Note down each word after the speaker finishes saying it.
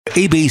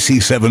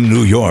ABC7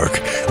 New York,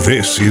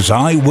 this is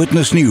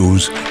Eyewitness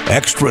News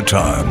Extra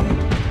Time.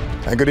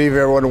 And good evening,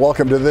 everyone.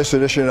 Welcome to this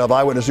edition of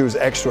Eyewitness News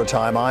Extra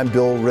Time. I'm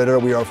Bill Ritter.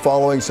 We are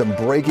following some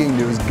breaking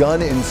news.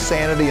 Gun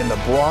insanity in the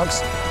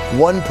Bronx.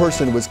 One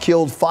person was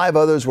killed. 5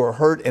 others were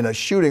hurt in a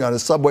shooting on a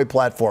subway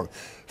platform.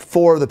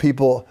 4 of the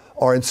people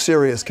are in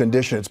serious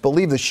condition. It's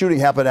believed the shooting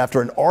happened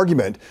after an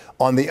argument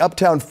on the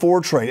Uptown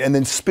 4 train and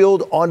then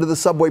spilled onto the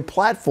subway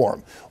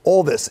platform.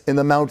 All this in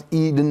the Mount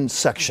Eden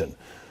section.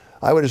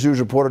 Eyewitness News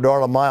reporter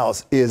Darla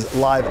Miles is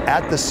live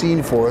at the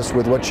scene for us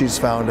with what she's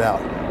found out.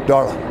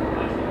 Darla.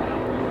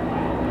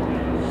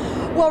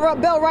 Well,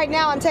 Bill, right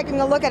now I'm taking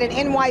a look at an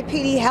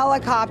NYPD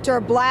helicopter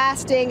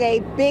blasting a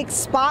big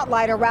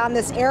spotlight around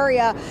this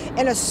area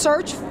in a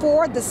search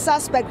for the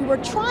suspect. We were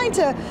trying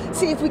to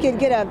see if we could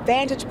get a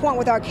vantage point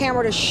with our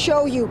camera to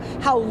show you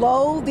how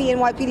low the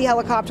NYPD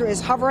helicopter is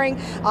hovering.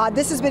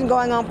 This has been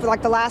going on for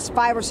like the last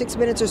 5 or 6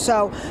 minutes or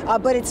so,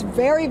 but it's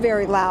very,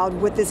 very loud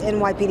with this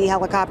NYPD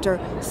helicopter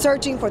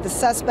searching for the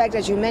suspect.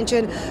 As you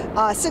mentioned,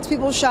 6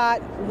 people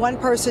shot, 1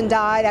 person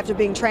died after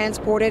being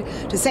transported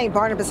to St.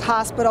 Barnabas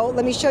Hospital.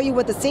 Let me show you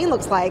what the scene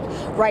looks like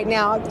right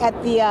now at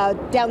the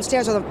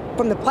downstairs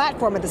from the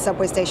platform at the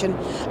subway station.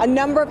 A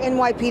number of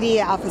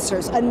NYPD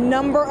officers, a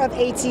number of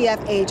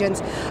ATF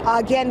agents.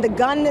 Again, the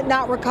gun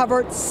not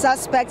recovered,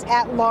 suspect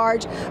at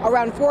large.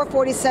 Around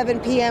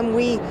 4:47 p.m.,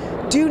 we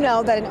do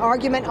know that an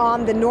argument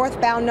on the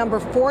northbound number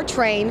 4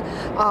 train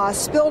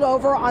spilled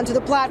over onto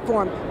the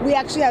platform. We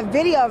actually have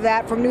video of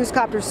that from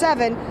Newscopter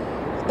 7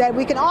 that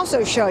we can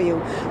also show you.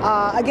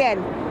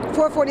 Again,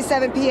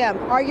 4:47 p.m.,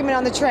 argument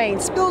on the train,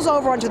 spills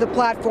over onto the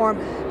platform.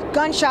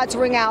 Gunshots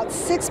ring out,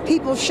 6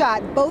 people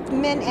shot, both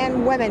men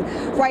and women.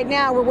 Right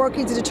now, we're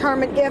working to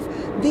determine if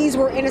these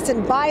were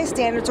innocent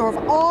bystanders or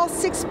if all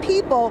 6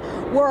 people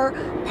were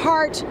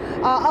part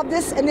of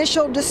this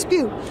initial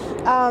dispute.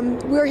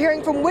 We're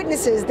hearing from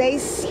witnesses. They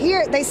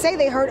say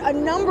they heard a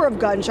number of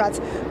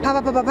gunshots, pow,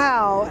 pow, pow, pow,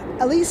 pow,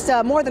 at least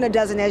more than a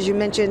dozen, as you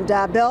mentioned,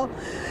 Bill.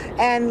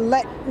 And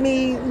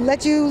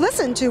let you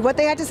listen to what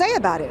they had to say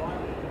about it.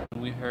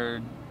 We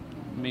heard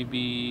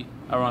maybe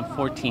around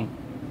 14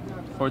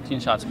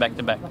 shots back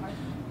to back.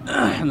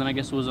 And then I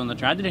guess it was on the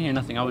train. I didn't hear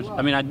nothing.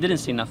 I didn't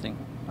see nothing.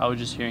 I was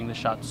just hearing the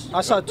shots.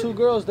 I saw 2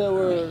 girls that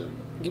were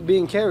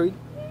being carried.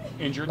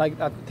 Injured? Like,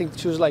 I think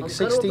she was like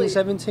 16,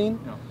 17.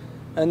 No.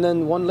 And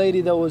then one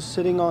lady that was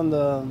sitting on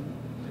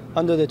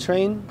under the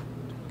train,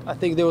 I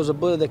think there was a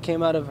bullet that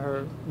came out of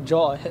her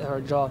jaw, hit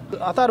her jaw.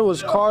 I thought it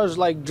was cars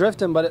like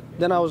drifting, but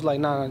then I was like,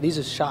 nah, these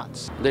are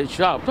shots. They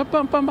shot,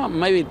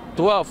 maybe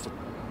 12.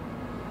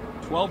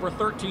 12 or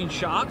 13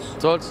 shots?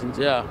 12,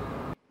 yeah.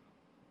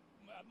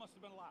 That must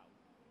have been loud.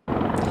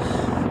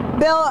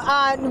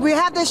 Bill, we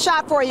have this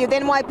shot for you, the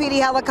NYPD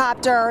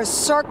helicopter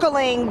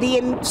circling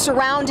the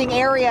surrounding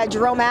area,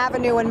 Jerome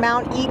Avenue and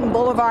Mount Eden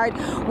Boulevard,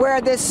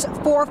 where this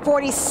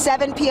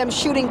 4:47 p.m.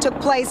 shooting took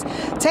place.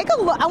 Take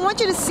a look. I want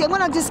you to see. I'm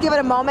going to just give it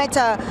a moment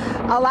to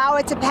allow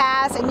it to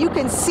pass, and you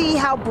can see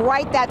how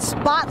bright that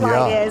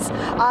spotlight is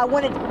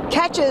when it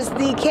catches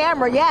the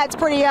camera. Yeah, it's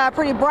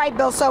pretty bright,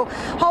 Bill. So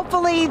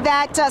hopefully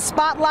that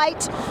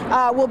spotlight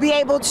will be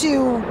able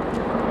to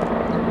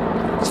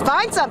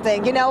find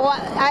something. You know,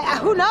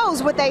 who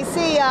knows what they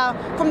see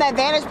from that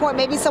vantage point.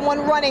 Maybe someone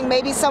running,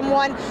 maybe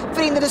someone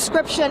fitting the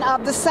description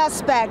of the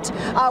suspect.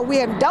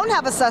 We don't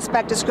have a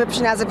suspect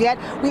description as of yet.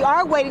 We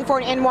are waiting for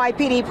an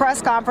NYPD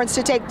press conference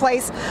to take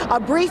place, a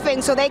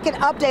briefing, so they can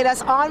update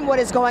us on what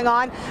is going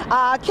on.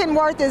 Ken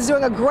Worth is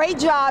doing a great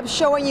job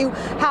showing you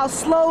how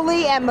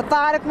slowly and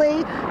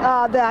methodically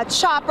the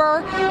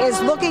chopper is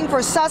looking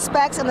for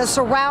suspects in the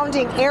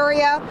surrounding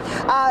area.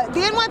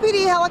 The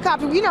NYPD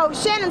helicopter, you know,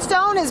 Shannon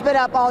Stone has been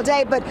up all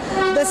day, but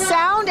the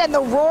sound and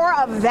the roar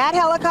of that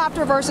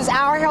helicopter versus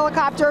our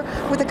helicopter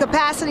with the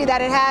capacity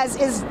that it has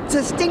is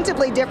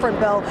distinctively different,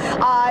 Bill.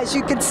 As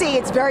you can see,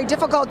 it's very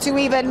difficult to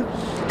even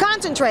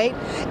concentrate,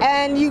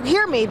 and you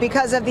hear me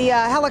because of the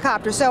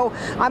helicopter. So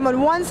I'm on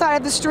one side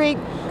of the street.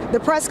 The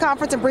press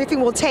conference and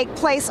briefing will take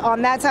place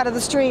on that side of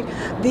the street.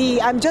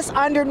 I'm just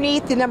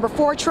underneath the number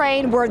 4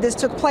 train where this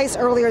took place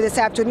earlier this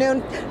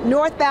afternoon.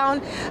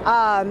 Northbound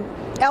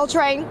L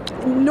train,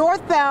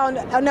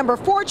 northbound number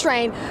 4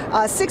 train,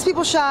 6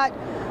 people shot,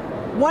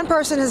 1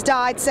 person has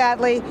died,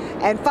 sadly,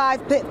 and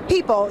 5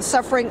 people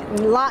suffering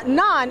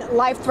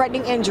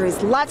non-life-threatening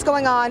injuries. Lots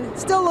going on,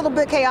 still a little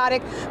bit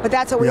chaotic, but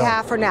that's what we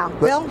have for now.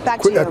 Bill,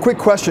 back to you. A quick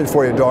question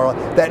for you, Darla.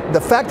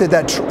 The fact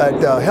that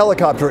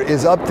helicopter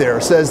is up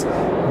there says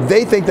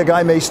they think the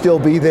guy may still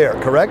be there,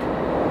 correct?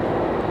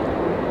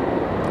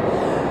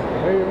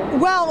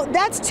 Well,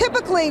 that's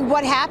typically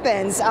what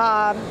happens.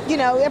 You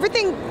know,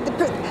 everything,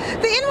 the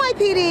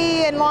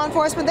NYPD and law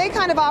enforcement, they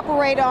kind of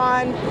operate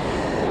on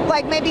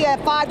like maybe a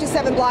 5 to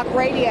 7 block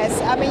radius.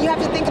 I mean, you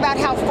have to think about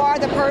how far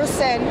the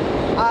person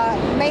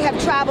may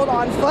have traveled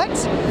on foot.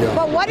 Yeah.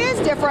 But what is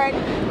different,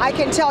 I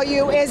can tell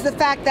you, is the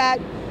fact that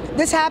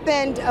this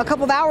happened a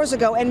couple of hours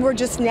ago, and we're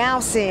just now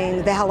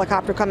seeing the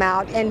helicopter come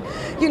out. And,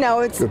 you know,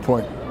 it's... Good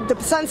point.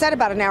 the sun set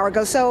about an hour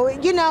ago. So,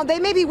 you know, they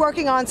may be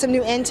working on some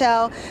new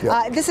intel.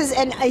 Yeah. This is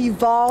an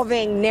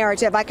evolving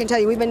narrative. I can tell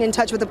you, we've been in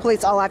touch with the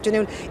police all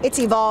afternoon. It's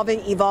evolving,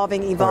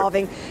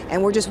 right.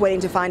 And we're just waiting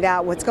to find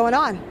out what's going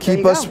on.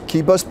 Keep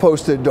us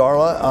posted,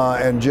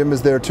 Darla, and Jim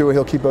is there too.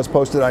 He'll keep us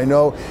posted, I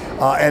know.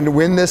 And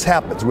when this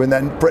happens, when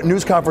that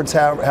news conference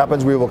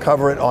happens, we will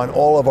cover it on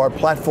all of our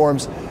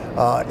platforms,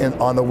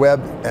 on the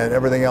web and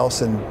everything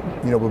else, and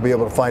we'll be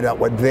able to find out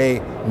what they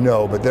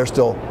know. But they're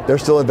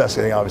still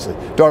investigating, obviously.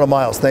 Darla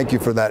Miles, thank you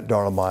for that,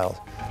 Darla Miles.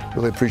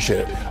 Really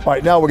appreciate it. All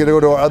right, now we're going to go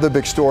to our other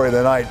big story of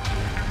the night.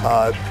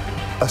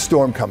 A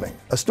storm coming.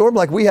 A storm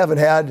like we haven't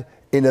had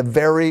in a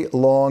very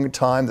long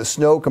time. The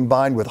snow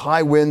combined with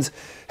high winds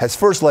has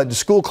first led to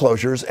school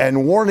closures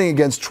and warning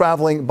against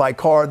traveling by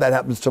car. That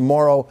happens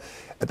tomorrow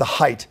at the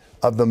height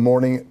of the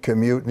morning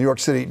commute. New York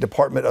City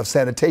Department of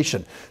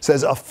Sanitation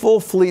says a full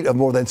fleet of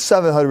more than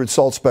 700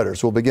 salt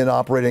spreaders will begin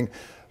operating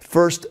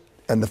as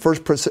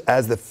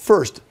the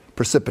first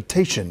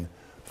precipitation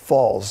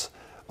falls.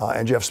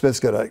 And Jeff Smith's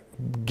going to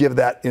give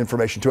that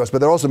information to us. But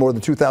there are also more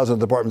than 2,000 of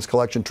the department's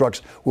collection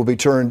trucks will be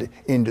turned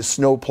into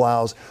snow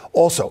plows.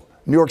 Also,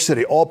 New York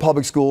City, all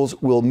public schools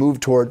will move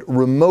toward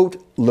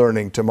remote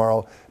learning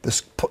tomorrow. The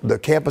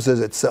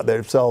campuses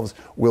themselves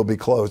will be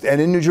closed.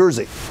 And in New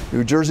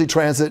Jersey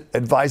Transit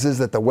advises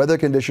that the weather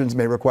conditions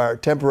may require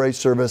temporary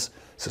service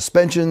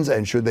suspensions,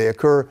 and should they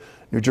occur,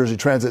 New Jersey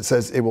Transit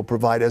says it will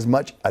provide as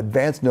much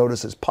advance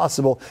notice as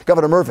possible.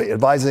 Governor Murphy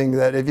advising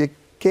that if you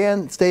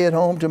can stay at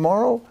home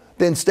tomorrow,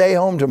 then stay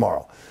home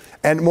tomorrow.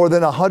 And more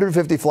than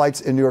 150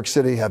 flights in New York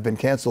City have been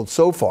canceled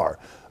so far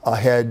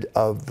ahead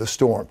of the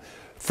storm.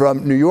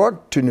 From New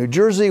York to New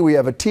Jersey, we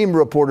have a team of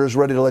reporters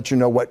ready to let you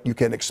know what you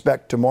can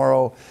expect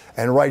tomorrow.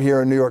 And right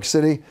here in New York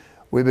City,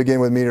 we begin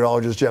with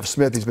meteorologist Jeff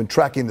Smith. He's been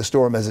tracking the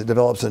storm as it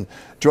develops and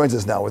joins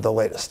us now with the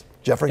latest.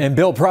 Jeffrey? And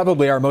Bill,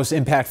 probably our most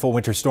impactful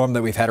winter storm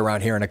that we've had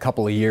around here in a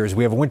couple of years.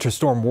 We have a winter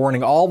storm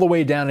warning all the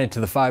way down into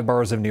the 5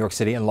 boroughs of New York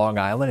City and Long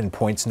Island and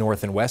points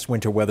north and west.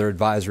 Winter weather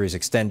advisories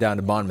extend down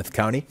to Monmouth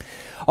County.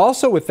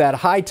 Also with that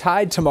high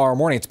tide tomorrow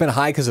morning, it's been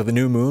high because of the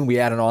new moon. We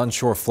add an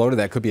onshore flow to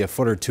that. Could be a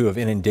foot or two of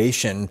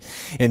inundation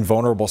in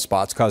vulnerable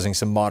spots, causing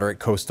some moderate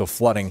coastal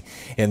flooding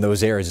in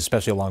those areas,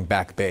 especially along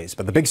back bays.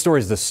 But the big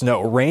story is the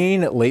snow.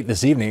 Rain late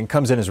this evening. It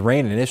comes in as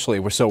rain initially.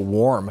 We're so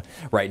warm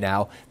right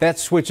now. That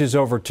switches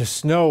over to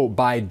snow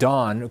by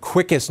dawn,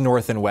 quickest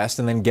north and west,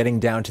 and then getting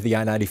down to the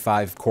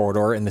I-95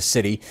 corridor in the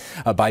city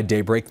by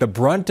daybreak. The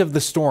brunt of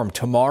the storm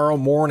tomorrow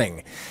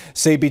morning,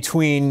 say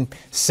between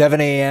 7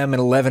 a.m. and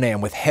 11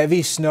 a.m. with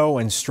heavy snow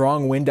and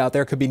strong wind out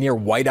there. Could be near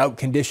whiteout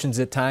conditions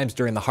at times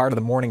during the heart of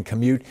the morning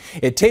commute.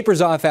 It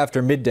tapers off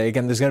after midday.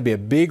 Again, there's going to be a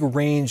big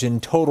range in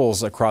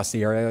totals across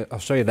the area. I'll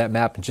show you that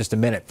map in just a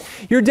minute.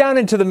 You're down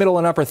into the middle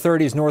and upper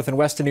 30s north and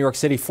west of New York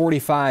City,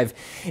 45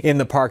 in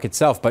the park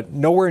itself, but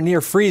nowhere near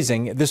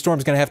freezing. This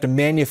storm's going to have to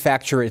manufacture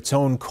its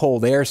own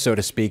cold air, so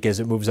to speak, as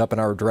it moves up in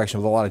our direction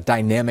with a lot of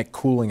dynamic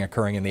cooling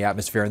occurring in the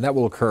atmosphere, and that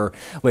will occur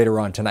later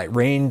on tonight.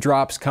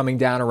 Raindrops coming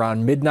down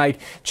around midnight,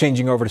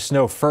 changing over to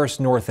snow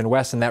first north and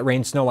west, and that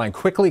rain snow line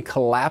quickly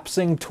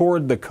collapsing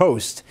toward the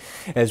coast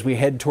as we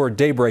head toward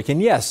daybreak. And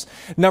yes,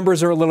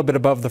 numbers are a little bit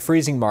above the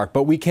freezing mark,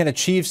 but we can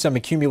achieve some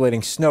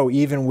accumulating snow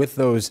even with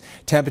those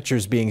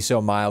temperatures being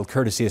so mild,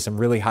 courtesy of some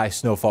really high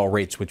snowfall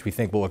rates, which we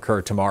think will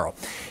occur tomorrow.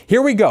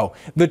 Here we go.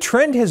 The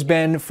trend has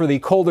been for the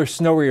colder,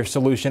 snowier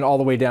solution all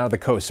the way down to the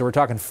coast. So we're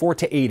talking 4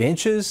 to 8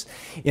 inches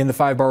in the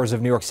 5 boroughs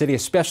of New York City,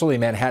 especially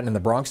Manhattan and the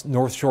Bronx,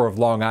 north shore of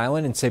Long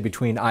Island, and say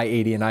between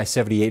I-80 and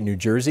I-78 New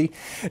Jersey.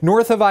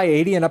 North of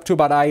I-80 and up to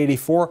about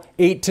I-84,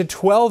 8 to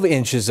 12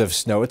 inches of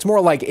snow. It's more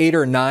like 8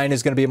 or 9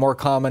 is going to be a more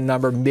common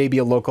number, maybe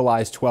a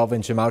localized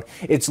 12-inch amount.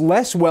 It's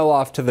less well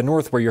off to the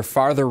north where you're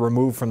farther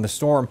removed from the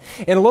storm,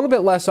 and a little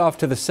bit less off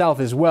to the south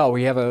as well, where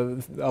you have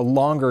a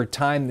longer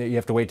time that you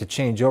have to wait to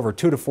change over.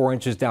 2 to 4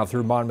 inches down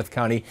through Monmouth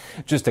County,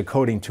 just a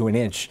coating to an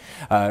inch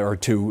or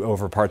two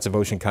over parts of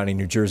Ocean County,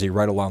 New Jersey,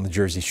 right along the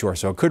Jersey Shore.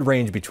 So it could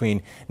range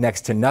between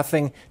next to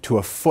nothing to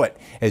a foot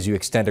as you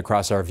extend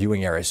across our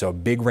viewing area. So a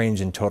big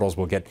range in totals.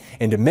 We'll get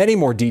into many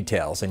more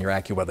details in your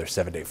AccuWeather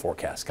 7-day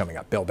forecast coming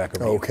up. Bill, back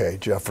over to you. Okay,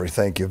 Jeffrey,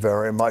 thank you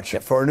very much.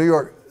 Yep. For New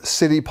York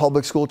City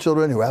public school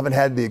children who haven't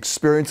had the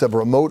experience of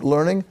remote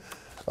learning,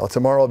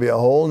 tomorrow will be a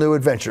whole new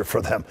adventure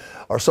for them.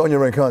 Our Sonia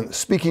Rincon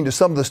speaking to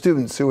some of the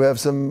students who have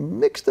some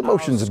mixed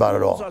emotions about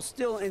it all. Schools are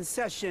still in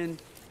session,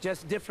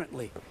 just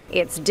differently.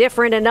 It's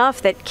different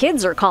enough that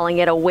kids are calling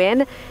it a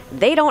win.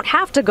 They don't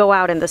have to go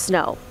out in the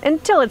snow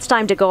until it's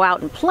time to go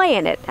out and play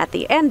in it at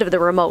the end of the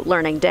remote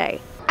learning day.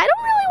 I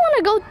don't really want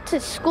to go to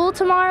school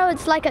tomorrow.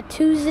 It's like a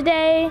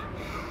Tuesday,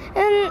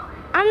 and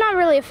I'm not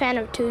really a fan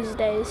of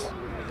Tuesdays.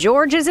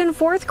 George is in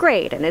 4th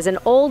grade and is an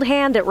old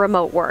hand at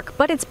remote work,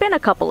 but it's been a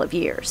couple of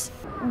years.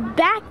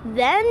 Back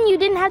then, you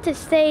didn't have to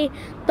stay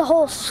the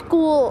whole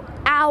school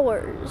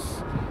hours.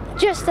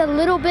 Just a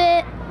little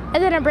bit,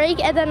 and then a break,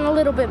 and then a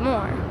little bit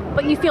more.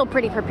 But you feel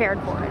pretty prepared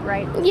for it,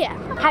 right? Yeah.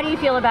 How do you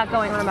feel about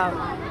going remote?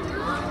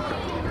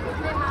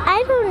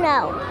 I don't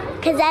know,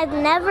 because I've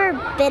never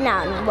been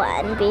on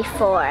one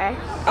before.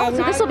 Oh,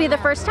 so this will be the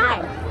first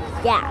time?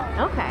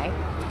 Yeah. Okay.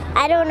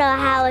 I don't know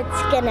how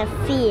it's gonna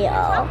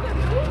feel.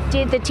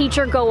 Did the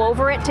teacher go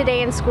over it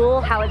today in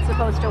school, how it's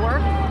supposed to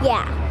work?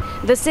 Yeah.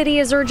 The city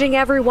is urging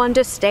everyone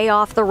to stay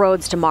off the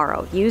roads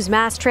tomorrow, use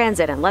mass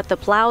transit, and let the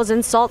plows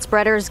and salt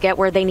spreaders get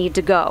where they need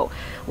to go.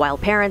 While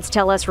parents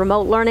tell us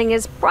remote learning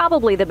is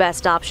probably the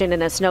best option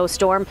in a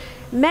snowstorm,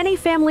 many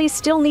families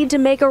still need to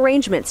make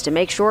arrangements to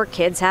make sure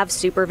kids have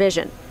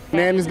supervision.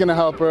 Nanny's going to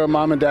help her.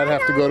 Mom and dad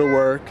have to go to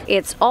work.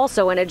 It's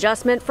also an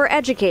adjustment for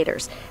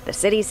educators. The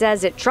city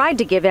says it tried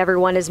to give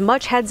everyone as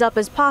much heads up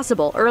as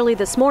possible early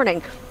this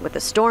morning, with the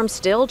storm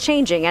still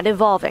changing and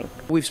evolving.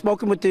 We've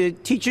spoken with the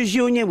teachers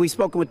union. We've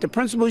spoken with the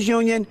principals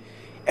union.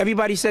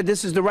 Everybody said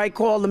this is the right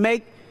call to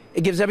make.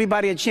 It gives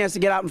everybody a chance to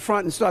get out in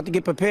front and start to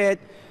get prepared,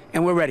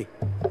 and we're ready.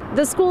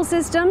 The school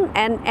system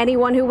and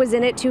anyone who was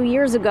in it 2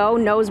 years ago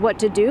knows what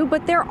to do,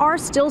 but there are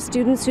still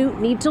students who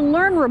need to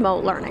learn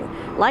remote learning,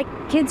 like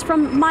kids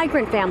from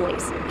migrant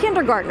families,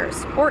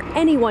 kindergartners, or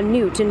anyone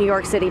new to New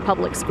York City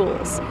public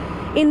schools.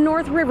 In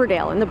North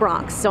Riverdale in the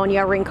Bronx,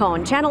 Sonia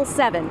Rincon, Channel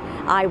 7,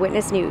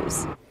 Eyewitness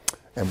News.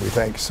 And we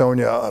thank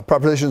Sonia.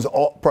 Preparations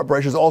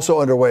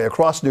also underway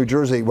across New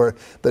Jersey, where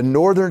the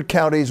northern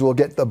counties will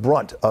get the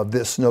brunt of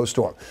this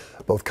snowstorm.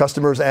 Both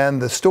customers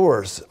and the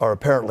stores are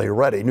apparently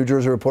ready. New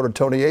Jersey reporter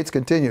Toni Yates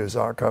continues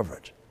our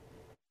coverage.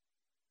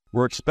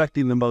 We're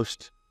expecting the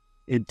most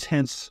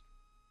intense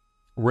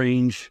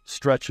range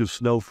stretch of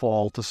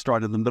snowfall to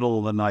start in the middle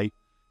of the night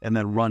and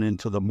then run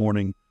into the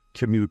morning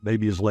commute,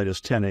 maybe as late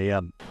as 10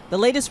 a.m. The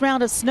latest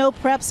round of snow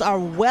preps are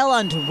well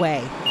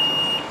underway.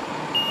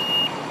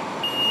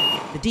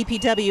 The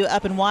DPW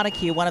up in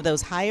Wanacue, one of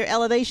those higher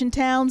elevation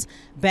towns,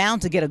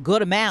 bound to get a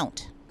good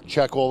amount.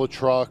 Check all the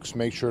trucks,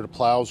 make sure the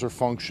plows are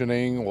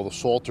functioning, all the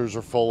salters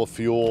are full of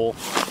fuel.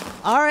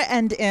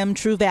 R&M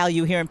True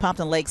Value here in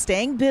Pompton Lake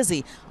staying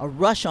busy, a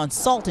rush on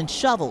salt and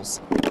shovels.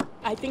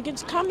 I think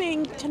it's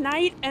coming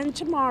tonight and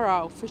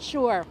tomorrow for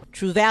sure.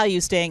 True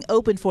Value staying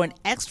open for an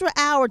extra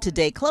hour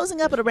today,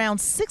 closing up at around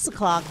 6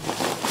 o'clock,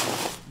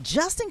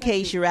 just in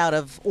case you're out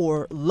of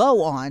or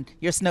low on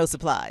your snow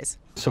supplies.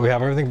 So we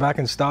have everything back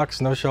in stock: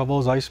 snow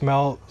shovels, ice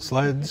melt,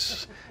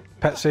 sleds.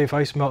 Pet Safe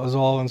ice melt is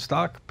all in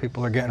stock.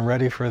 People are getting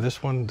ready for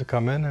this one to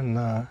come in, and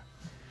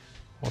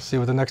we'll see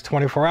what the next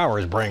 24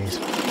 hours brings.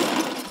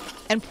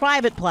 And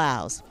private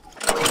plows.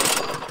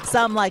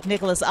 Some, like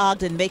Nicholas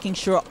Ogden, making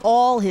sure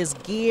all his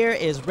gear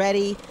is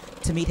ready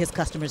to meet his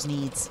customers'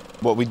 needs.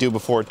 What we do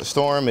before the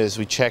storm is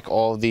we check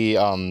all the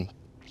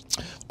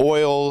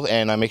oil,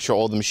 and I make sure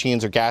all the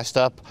machines are gassed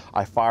up.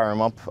 I fire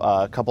them up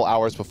a couple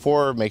hours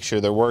before, make sure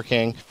they're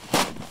working.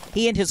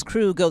 He and his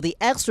crew go the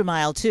extra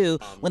mile, too.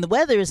 When the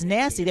weather is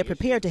nasty, they're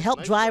prepared to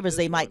help drivers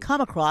they might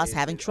come across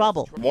having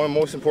trouble. One of the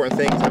most important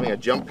things is having a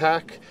jump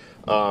pack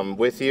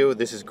with you.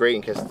 This is great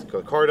in case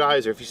the car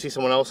dies or if you see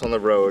someone else on the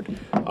road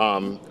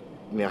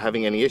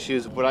having any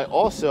issues. But I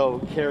also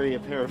carry a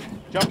pair of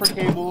jumper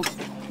cables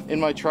in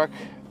my truck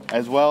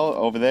as well,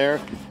 over there,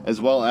 as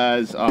well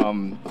as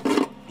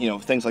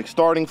things like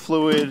starting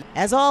fluid.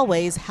 As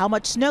always, how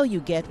much snow you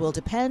get will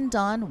depend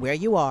on where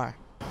you are.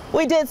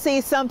 We did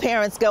see some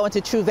parents go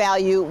into True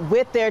Value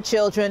with their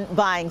children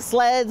buying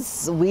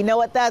sleds. We know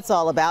what that's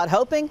all about,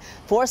 hoping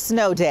for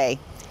snow day.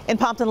 In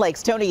Pompton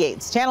Lakes, Toni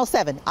Yates, Channel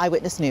 7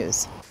 Eyewitness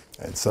News.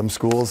 And some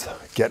schools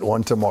get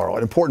one tomorrow.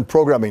 An important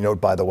programming note,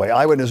 by the way.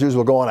 Eyewitness News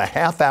will go on a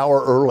half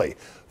hour early,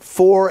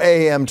 4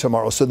 a.m.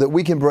 tomorrow, so that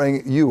we can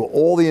bring you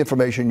all the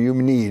information you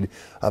need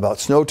about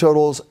snow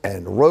totals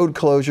and road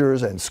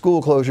closures and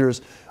school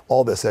closures,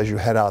 all this as you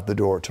head out the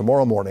door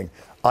tomorrow morning.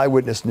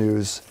 Eyewitness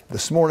News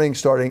this morning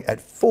starting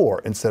at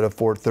 4 instead of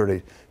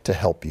 4:30 to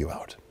help you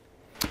out.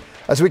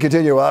 As we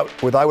continue out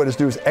with Eyewitness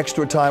News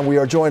Extra Time, we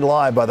are joined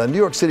live by the New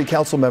York City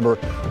Council member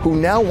who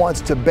now wants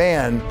to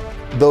ban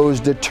those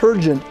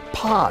detergent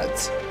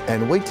pods.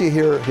 And wait to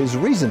hear his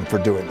reason for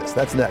doing this.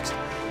 That's next.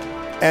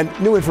 And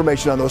new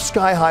information on those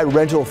sky-high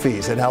rental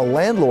fees and how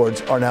landlords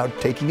are now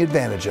taking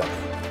advantage of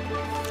them.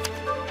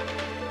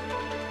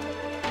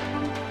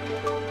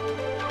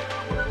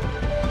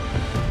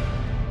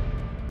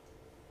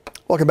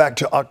 Welcome back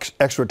to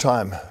Extra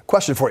Time.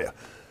 Question for you.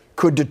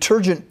 Could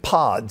detergent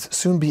pods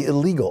soon be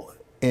illegal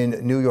in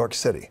New York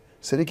City?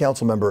 City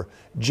Council Member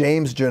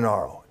James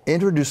Gennaro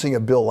introducing a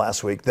bill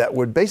last week that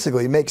would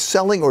basically make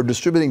selling or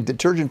distributing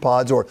detergent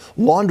pods or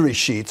laundry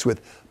sheets with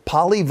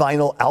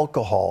polyvinyl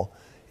alcohol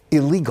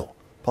illegal.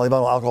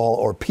 Polyvinyl alcohol,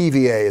 or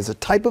PVA, is a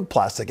type of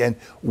plastic, and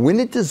when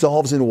it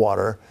dissolves in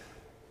water,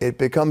 it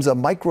becomes a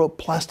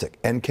microplastic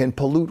and can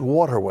pollute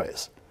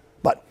waterways.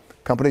 But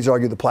companies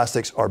argue the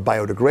plastics are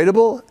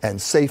biodegradable and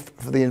safe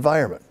for the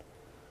environment.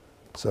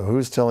 So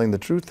who's telling the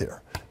truth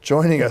here?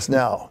 Joining us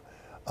now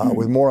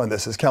with more on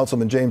this is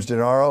Councilman James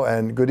Gennaro,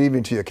 and good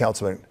evening to you,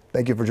 Councilman.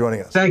 Thank you for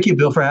joining us. Thank you,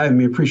 Bill, for having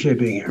me. Appreciate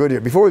being here. Good here.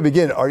 Before we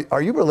begin,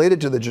 are you related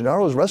to the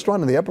Gennaro's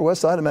restaurant on the Upper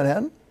West Side of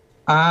Manhattan?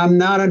 I'm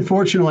not,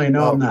 unfortunately.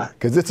 No, I'm not.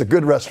 Because it's a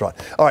good restaurant.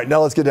 All right,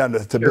 now let's get down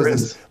to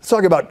business. Let's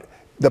talk about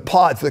the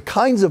pods. The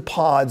kinds of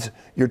pods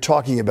you're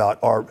talking about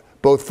are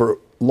both for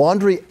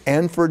laundry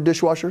and for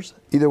dishwashers,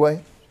 either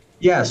way?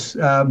 Yes,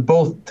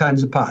 both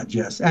kinds of pods,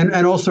 yes. And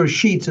also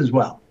sheets as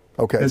well.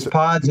 Okay. There's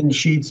pods and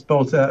sheets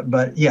both,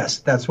 but yes,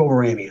 that's what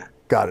we're aiming at.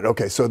 Got it.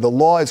 Okay. So the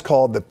law is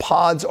called the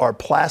Pods Are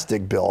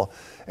Plastic Bill,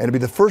 and it'd be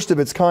the first of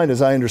its kind,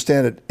 as I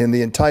understand it, in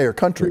the entire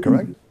country,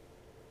 correct?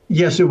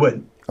 Yes, it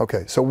would.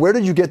 Okay. So where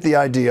did you get the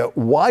idea?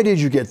 Why did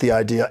you get the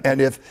idea?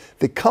 And if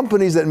the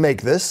companies that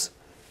make this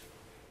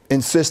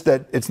insist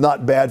that it's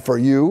not bad for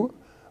you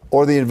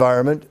or the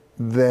environment,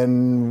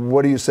 then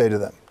what do you say to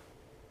them?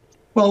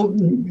 Well,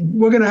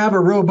 we're going to have a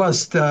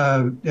robust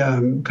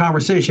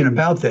conversation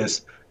about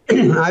this.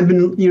 I've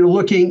been,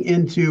 looking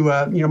into,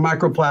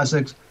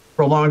 microplastics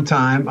for a long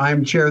time.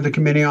 I'm chair of the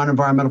Committee on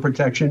Environmental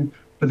Protection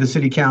for the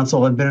City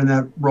Council. I've been in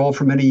that role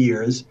for many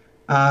years.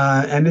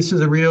 And this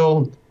is a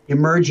real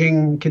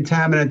emerging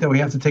contaminant that we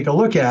have to take a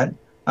look at.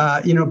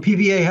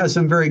 PVA has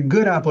some very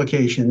good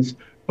applications,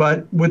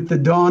 but with the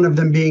dawn of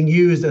them being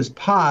used as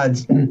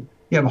pods, you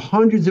have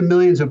hundreds of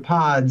millions of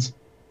pods,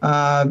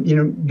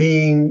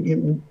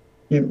 being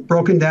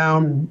broken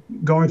down,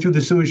 going through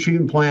the sewage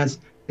treatment plants.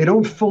 They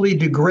don't fully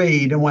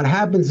degrade. And what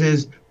happens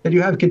is that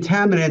you have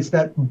contaminants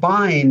that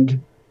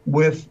bind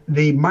with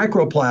the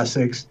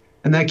microplastics,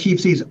 and that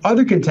keeps these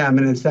other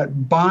contaminants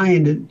that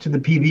bind to the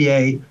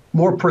PVA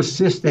more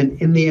persistent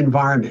in the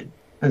environment.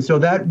 And so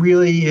that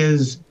really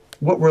is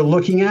what we're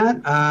looking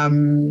at.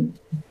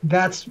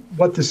 That's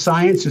what the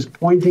science is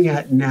pointing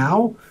at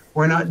now.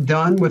 We're not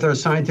done with our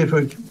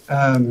scientific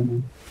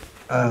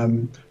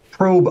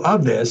probe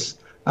of this,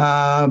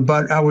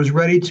 but I was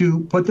ready to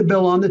put the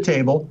bill on the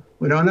table.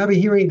 We don't have a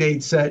hearing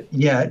date set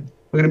yet.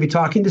 We're going to be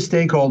talking to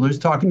stakeholders,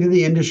 talking to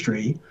the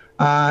industry,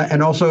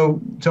 and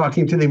also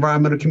talking to the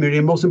environmental community,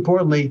 and most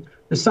importantly,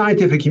 the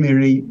scientific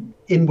community,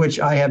 in which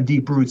I have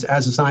deep roots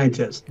as a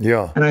scientist.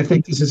 Yeah. And I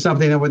think this is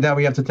something that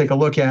we have to take a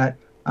look at,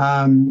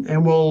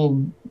 and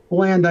we'll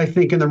land, I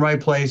think, in the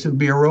right place. It'll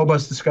be a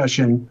robust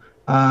discussion,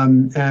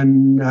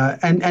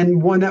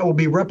 and one that will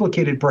be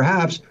replicated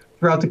perhaps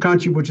throughout the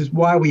country, which is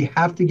why we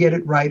have to get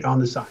it right on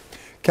the side.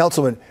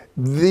 Councilman,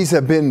 these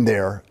have been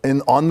there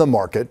on the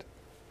market,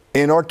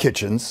 in our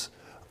kitchens,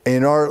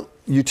 in our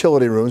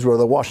utility rooms where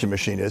the washing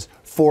machine is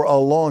for a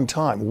long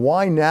time.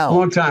 Why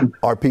now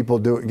are people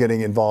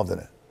getting involved in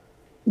it?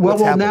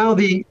 Well, now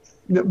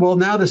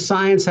the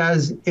science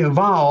has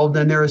evolved,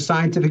 and there are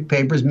scientific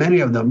papers, many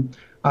of them,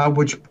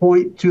 which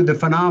point to the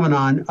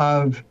phenomenon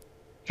of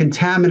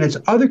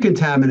contaminants, other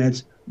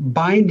contaminants,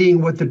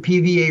 binding with the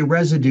PVA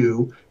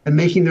residue and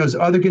making those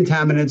other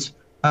contaminants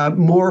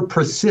more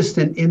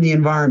persistent in the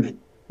environment.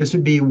 This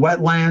would be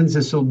wetlands.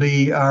 This will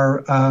be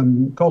our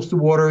coastal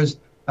waters,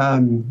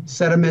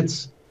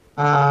 sediments,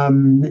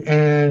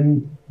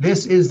 and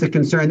this is the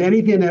concern.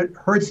 Anything that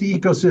hurts the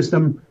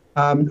ecosystem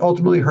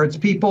ultimately hurts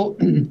people.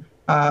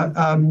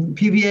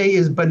 PVA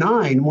is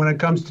benign when it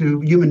comes to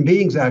human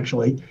beings,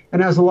 actually,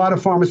 and has a lot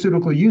of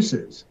pharmaceutical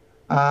uses.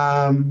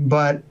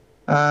 But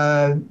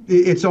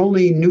it's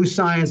only new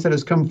science that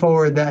has come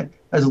forward that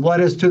has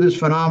led us to this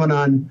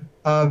phenomenon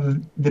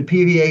of the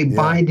PVA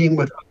binding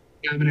with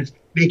contaminants,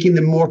 making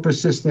them more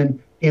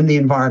persistent in the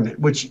environment,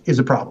 which is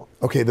a problem.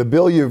 Okay, the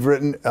bill you've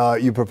written,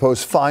 you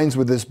propose fines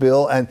with this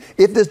bill, and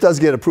if this does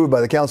get approved by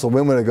the council,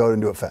 when will it go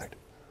into effect?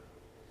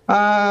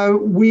 The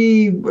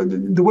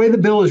way the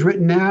bill is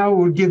written now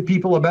would give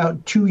people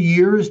about 2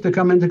 years to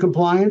come into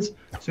compliance.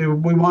 So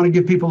we want to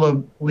give people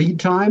a lead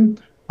time.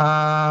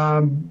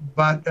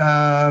 But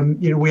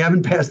we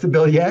haven't passed the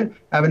bill yet.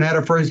 Haven't had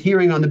our first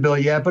hearing on the bill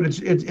yet, but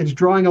it's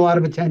drawing a lot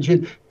of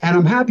attention, and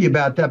I'm happy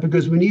about that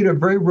because we need a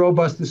very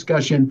robust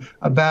discussion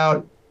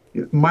about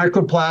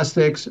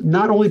microplastics,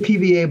 not only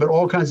PVA, but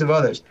all kinds of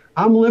others.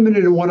 I'm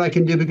limited in what I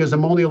can do because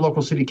I'm only a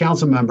local city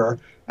council member,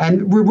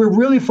 and we're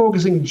really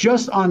focusing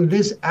just on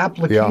this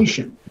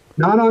application,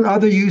 not on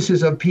other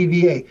uses of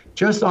PVA.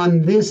 Just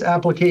on this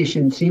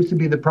application seems to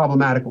be the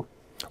problematic one.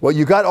 Well,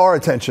 you got our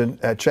attention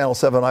at Channel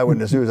 7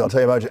 Eyewitness News, I'll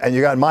tell you about it, and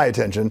you got my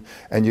attention,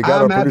 and you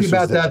got our producer's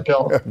attention. I'm happy about that,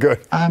 Bill. Good.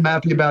 I'm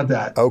happy about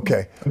that.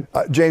 Okay.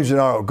 James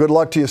Gennaro, good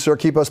luck to you, sir.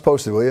 Keep us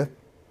posted, will you?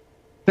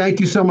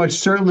 Thank you so much.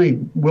 Certainly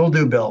will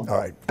do, Bill. All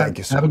right. Thank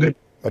you, sir. Have a good.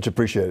 Much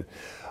appreciated.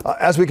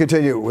 As we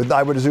continue with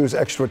Eyewitness News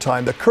Extra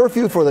Time, the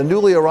curfew for the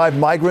newly arrived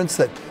migrants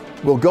that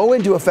will go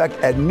into effect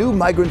at new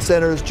migrant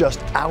centers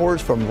just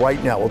hours from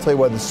right now. We'll tell you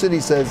why the city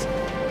says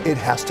it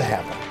has to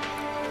happen.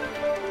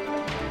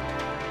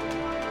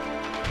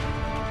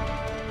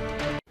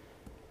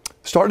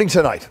 Starting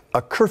tonight,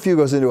 a curfew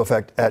goes into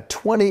effect at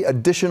 20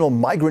 additional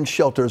migrant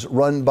shelters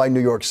run by New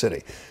York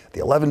City.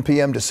 The 11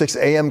 p.m. to 6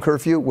 a.m.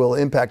 curfew will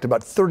impact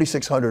about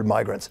 3,600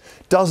 migrants.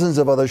 Dozens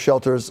of other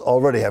shelters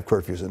already have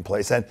curfews in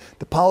place, and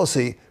the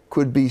policy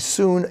could be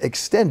soon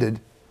extended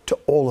to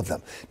all of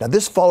them. Now,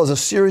 this follows a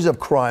series of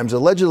crimes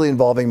allegedly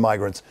involving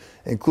migrants,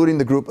 including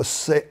the group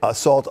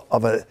assault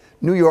of a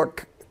New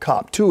York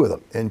cop, 2 of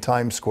them in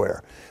Times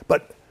Square.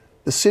 But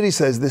the city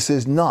says this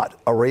is not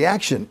a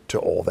reaction to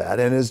all that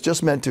and is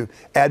just meant to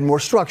add more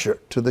structure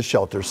to the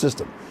shelter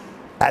system.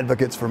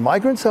 Advocates for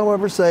migrants,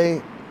 however,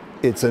 say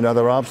it's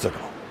another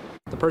obstacle.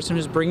 The person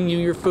who's bringing you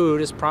your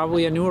food is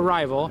probably a new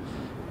arrival,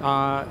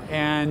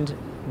 and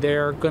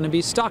they're going to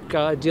be stuck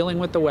dealing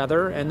with the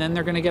weather, and then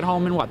they're going to get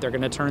home and what? They're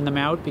going to turn them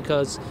out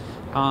because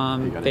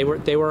they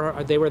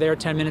were there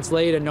 10 minutes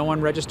late and no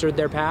one registered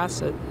their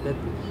pass.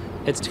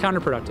 It's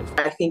counterproductive.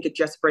 I think it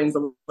just brings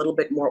a little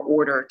bit more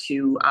order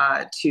to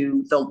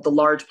the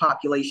large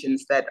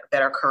populations that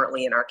are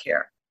currently in our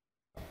care.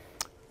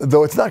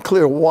 Though it's not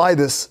clear why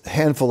this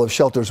handful of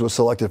shelters was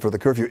selected for the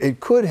curfew, it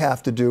could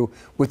have to do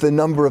with the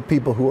number of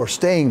people who are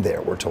staying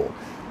there, we're told.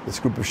 This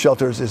group of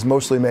shelters is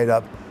mostly made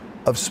up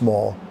of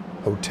small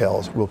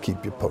hotels. We'll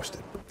keep you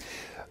posted.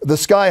 The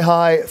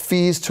sky-high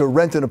fees to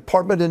rent an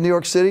apartment in New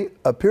York City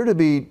appear to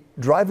be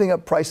driving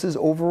up prices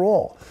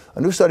overall.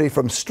 A new study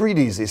from Street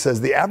Easy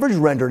says the average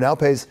renter now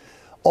pays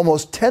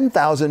almost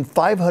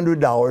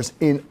 $10,500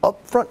 in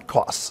upfront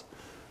costs.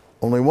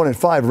 Only 1 in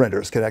 5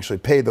 renters can actually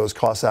pay those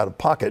costs out of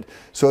pocket,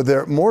 so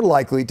they're more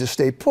likely to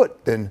stay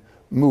put than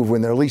move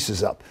when their lease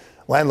is up.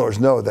 Landlords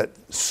know that,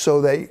 so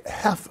they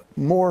have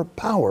more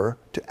power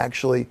to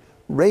actually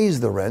raise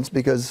the rents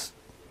because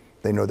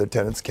they know their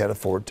tenants can't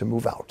afford to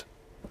move out.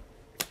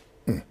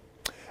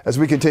 As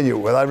we continue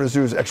with Eyewitness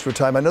News Extra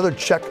Time, another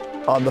check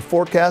on the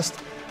forecast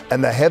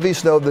and the heavy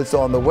snow that's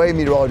on the way.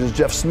 Meteorologist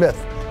Jeff Smith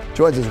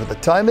joins us with the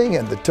timing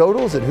and the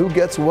totals and who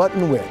gets what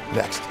and when.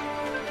 Next.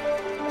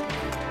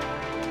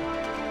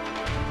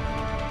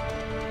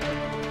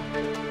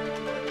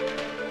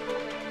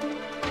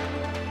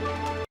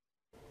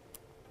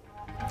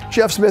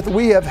 Jeff Smith,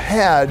 we have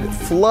had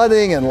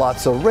flooding and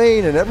lots of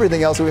rain and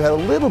everything else. We had a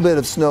little bit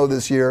of snow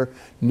this year,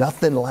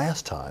 nothing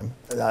last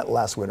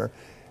winter.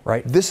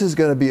 Right. This is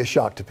going to be a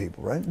shock to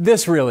people, right?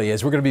 This really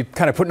is. We're going to be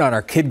kind of putting on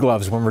our kid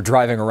gloves when we're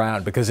driving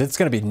around because it's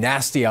going to be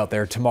nasty out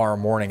there tomorrow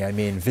morning. I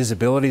mean,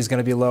 visibility is going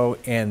to be low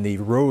and the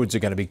roads are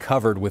going to be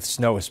covered with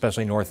snow,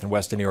 especially north and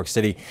west of New York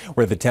City,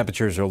 where the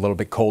temperatures are a little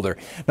bit colder.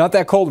 Not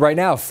that cold right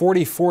now,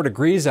 44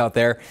 degrees out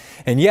there.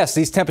 And yes,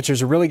 these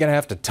temperatures are really going to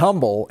have to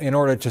tumble in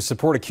order to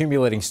support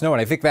accumulating snow. And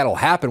I think that'll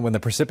happen when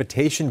the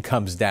precipitation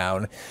comes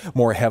down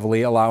more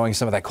heavily, allowing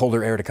some of that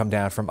colder air to come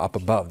down from up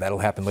above. That'll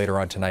happen later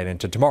on tonight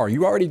into tomorrow.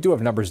 You already do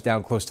have numbers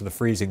down close to the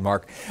freezing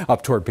mark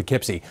up toward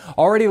Poughkeepsie.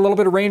 Already a little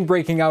bit of rain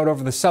breaking out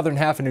over the southern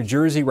half of New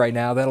Jersey right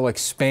now. That'll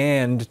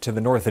expand to the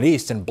north and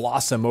east and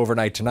blossom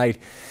overnight tonight.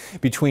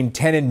 Between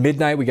 10 and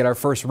midnight, we get our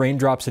first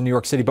raindrops in New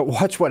York City. But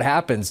watch what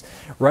happens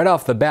right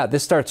off the bat.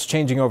 This starts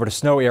changing over to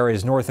snow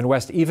areas north and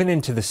west. Even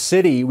into the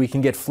city, we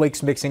can get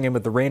flakes mixing in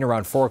with the rain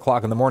around 4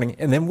 o'clock in the morning.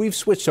 And then we've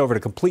switched over to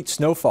complete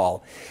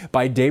snowfall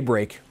by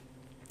daybreak.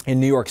 In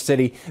New York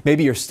City,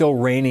 maybe you're still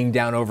raining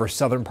down over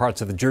southern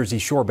parts of the Jersey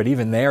Shore, but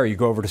even there you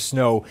go over to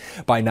snow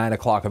by 9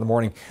 o'clock in the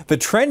morning. The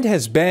trend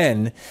has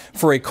been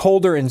for a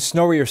colder and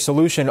snowier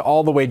solution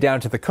all the way down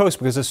to the coast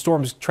because the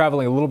storm's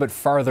traveling a little bit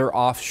farther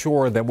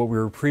offshore than what we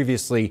were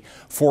previously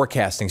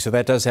forecasting. So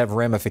that does have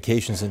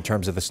ramifications in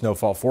terms of the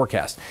snowfall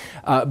forecast.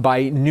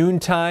 By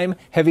noontime,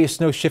 heaviest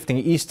snow shifting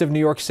east of New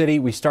York City.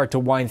 We start to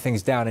wind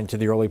things down into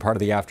the early part of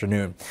the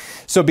afternoon.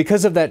 So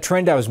because of that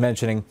trend I was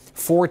mentioning,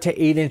 4 to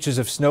 8 inches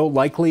of snow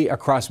likely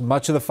across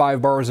much of the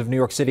 5 boroughs of New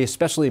York City,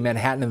 especially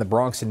Manhattan and the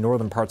Bronx and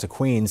northern parts of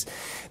Queens.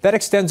 That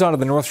extends onto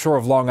the North Shore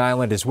of Long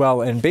Island as well,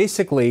 and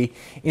basically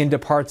into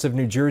parts of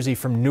New Jersey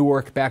from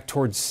Newark back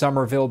towards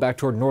Somerville, back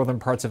toward northern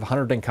parts of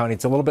Hunterdon County.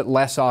 It's a little bit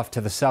less off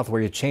to the south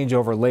where you change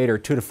over later,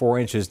 2 to 4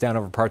 inches down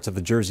over parts of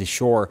the Jersey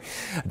Shore,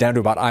 down to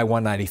about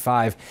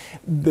I-195.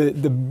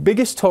 The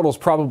biggest totals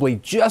probably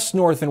just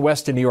north and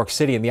west of New York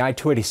City in the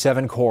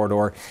I-287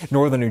 corridor,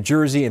 northern New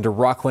Jersey into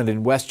Rockland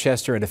and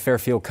Westchester into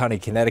Fairfield County,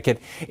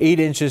 Connecticut, 8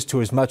 inches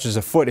to as much as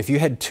a foot. If you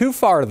head too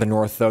far to the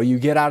north, though, you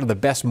get out of the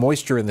best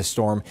moisture in the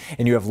storm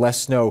and you have less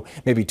snow,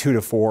 maybe 2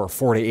 to 4 or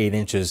 4 to 8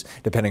 inches,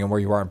 depending on where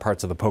you are in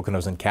parts of the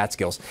Poconos and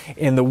Catskills.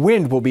 And the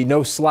wind will be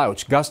no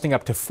slouch, gusting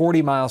up to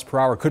 40 miles per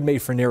hour, could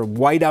make for near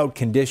whiteout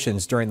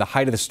conditions during the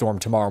height of the storm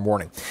tomorrow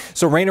morning.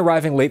 So rain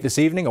arriving late this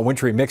evening, a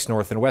wintry mix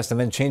north and west, and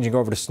then changing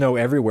over to snow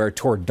everywhere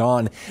toward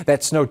dawn.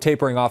 That snow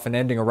tapering off and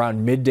ending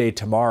around midday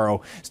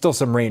tomorrow. Still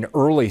some rain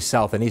early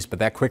south and east, but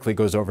that quickly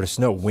goes over to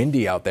snow.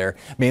 Windy out there,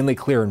 mainly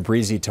clear and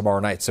breezy tomorrow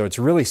night. So it's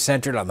really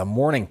centered on the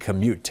morning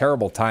commute.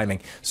 Terrible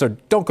timing. So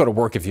don't go to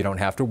work if you don't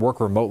have to. Work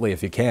remotely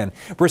if you can.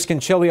 Brisk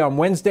and chilly on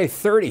Wednesday,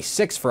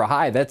 36 for a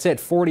high. That's it.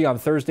 40 on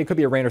Thursday. Could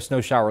be a rain or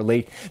snow shower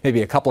late.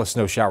 Maybe a couple of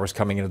snow showers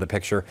coming into the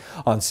picture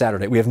on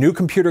Saturday. We have new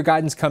computer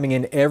guidance coming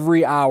in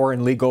every hour,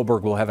 and Lee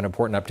Goldberg will have an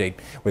important update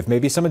with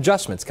maybe some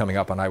adjustments coming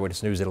up on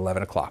Eyewitness News at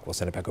 11 o'clock. We'll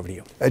send it back over to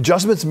you.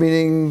 Adjustments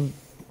meaning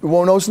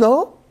won't no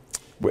snow?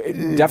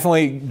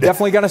 Definitely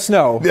going to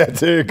snow. Yeah,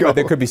 there you go. But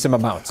there could be some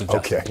amounts.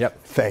 Okay.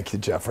 Yep. Thank you,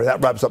 Jeffrey.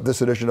 That wraps up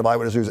this edition of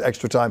Eyewitness News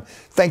Extra Time.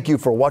 Thank you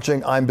for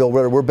watching. I'm Bill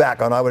Ritter. We're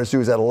back on Eyewitness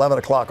News at 11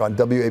 o'clock on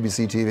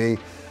WABC TV.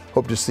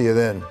 Hope to see you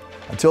then.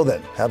 Until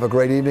then, have a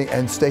great evening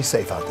and stay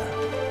safe out there.